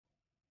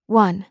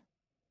1.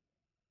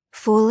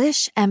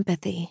 Foolish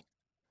empathy.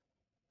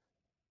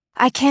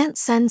 I can't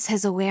sense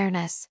his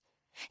awareness.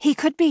 He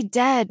could be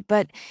dead,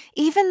 but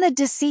even the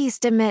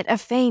deceased emit a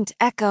faint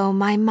echo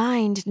my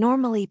mind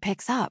normally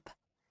picks up.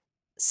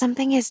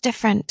 Something is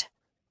different.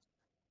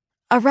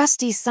 A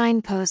rusty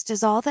signpost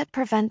is all that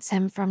prevents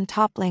him from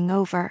toppling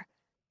over.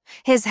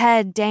 His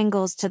head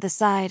dangles to the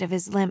side of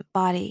his limp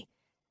body.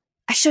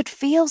 I should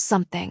feel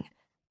something,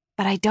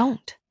 but I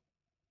don't.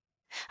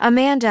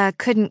 Amanda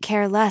couldn't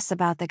care less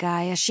about the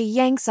guy as she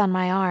yanks on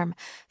my arm,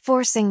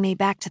 forcing me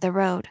back to the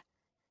road.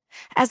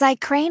 As I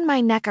crane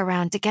my neck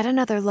around to get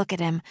another look at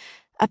him,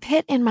 a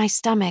pit in my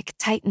stomach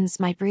tightens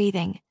my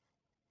breathing.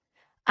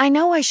 I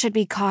know I should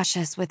be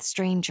cautious with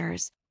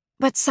strangers,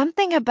 but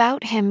something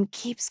about him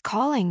keeps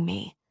calling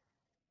me.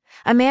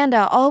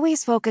 Amanda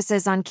always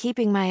focuses on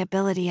keeping my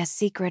ability a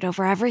secret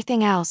over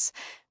everything else,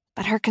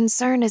 but her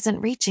concern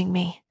isn't reaching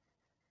me.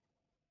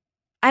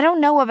 I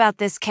don't know about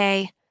this,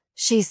 Kay,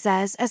 she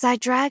says as I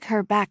drag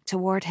her back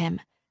toward him.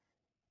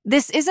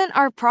 This isn't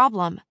our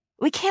problem.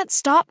 We can't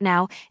stop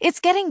now. It's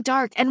getting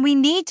dark and we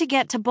need to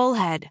get to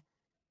Bullhead.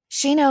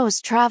 She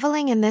knows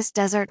traveling in this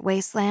desert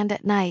wasteland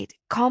at night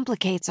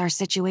complicates our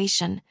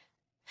situation.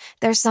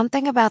 There's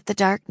something about the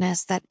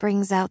darkness that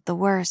brings out the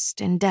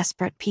worst in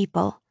desperate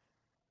people.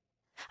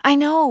 I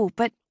know,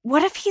 but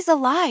what if he's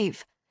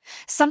alive?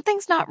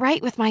 Something's not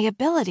right with my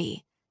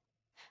ability.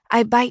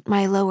 I bite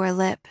my lower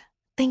lip,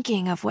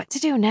 thinking of what to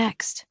do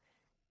next.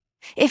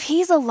 If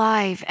he's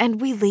alive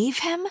and we leave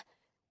him?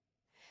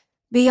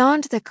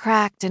 Beyond the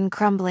cracked and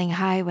crumbling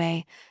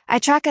highway, I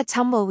track a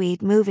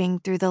tumbleweed moving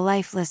through the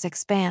lifeless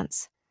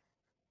expanse.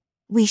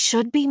 We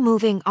should be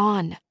moving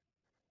on.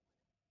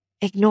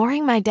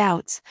 Ignoring my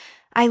doubts,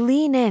 I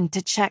lean in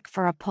to check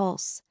for a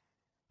pulse.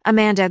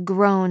 Amanda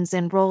groans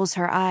and rolls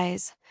her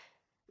eyes.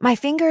 My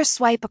fingers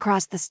swipe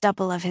across the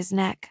stubble of his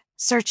neck,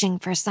 searching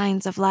for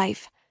signs of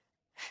life.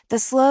 The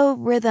slow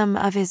rhythm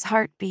of his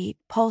heartbeat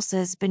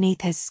pulses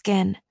beneath his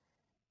skin.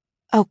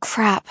 Oh,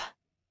 crap.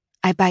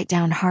 I bite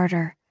down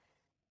harder.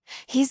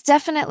 He's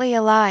definitely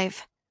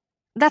alive.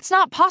 That's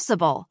not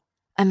possible,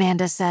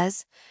 Amanda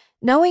says.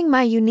 Knowing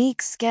my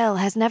unique skill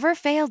has never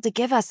failed to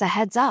give us a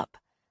heads up.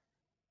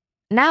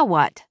 Now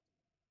what?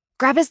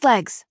 Grab his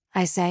legs,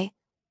 I say.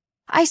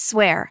 I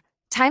swear,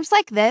 times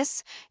like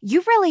this,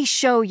 you really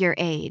show your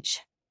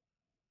age.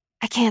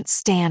 I can't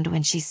stand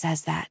when she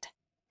says that.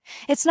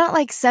 It's not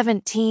like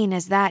 17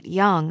 is that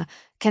young,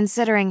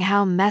 considering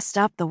how messed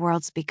up the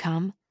world's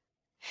become.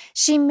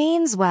 She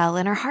means well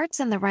and her heart's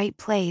in the right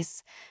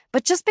place,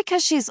 but just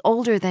because she's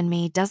older than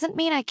me doesn't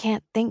mean I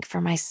can't think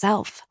for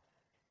myself.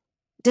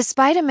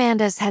 Despite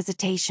Amanda's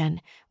hesitation,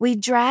 we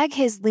drag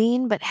his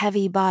lean but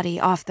heavy body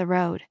off the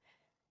road.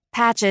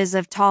 Patches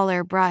of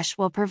taller brush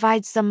will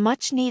provide some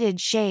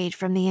much-needed shade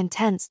from the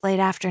intense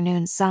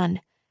late-afternoon sun.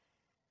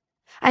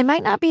 I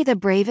might not be the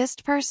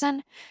bravest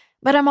person,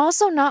 but I'm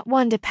also not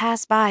one to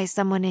pass by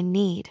someone in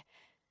need.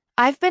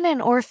 I've been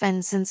an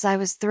orphan since I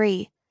was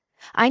 3.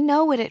 I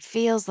know what it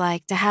feels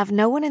like to have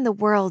no one in the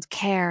world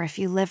care if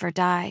you live or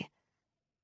die.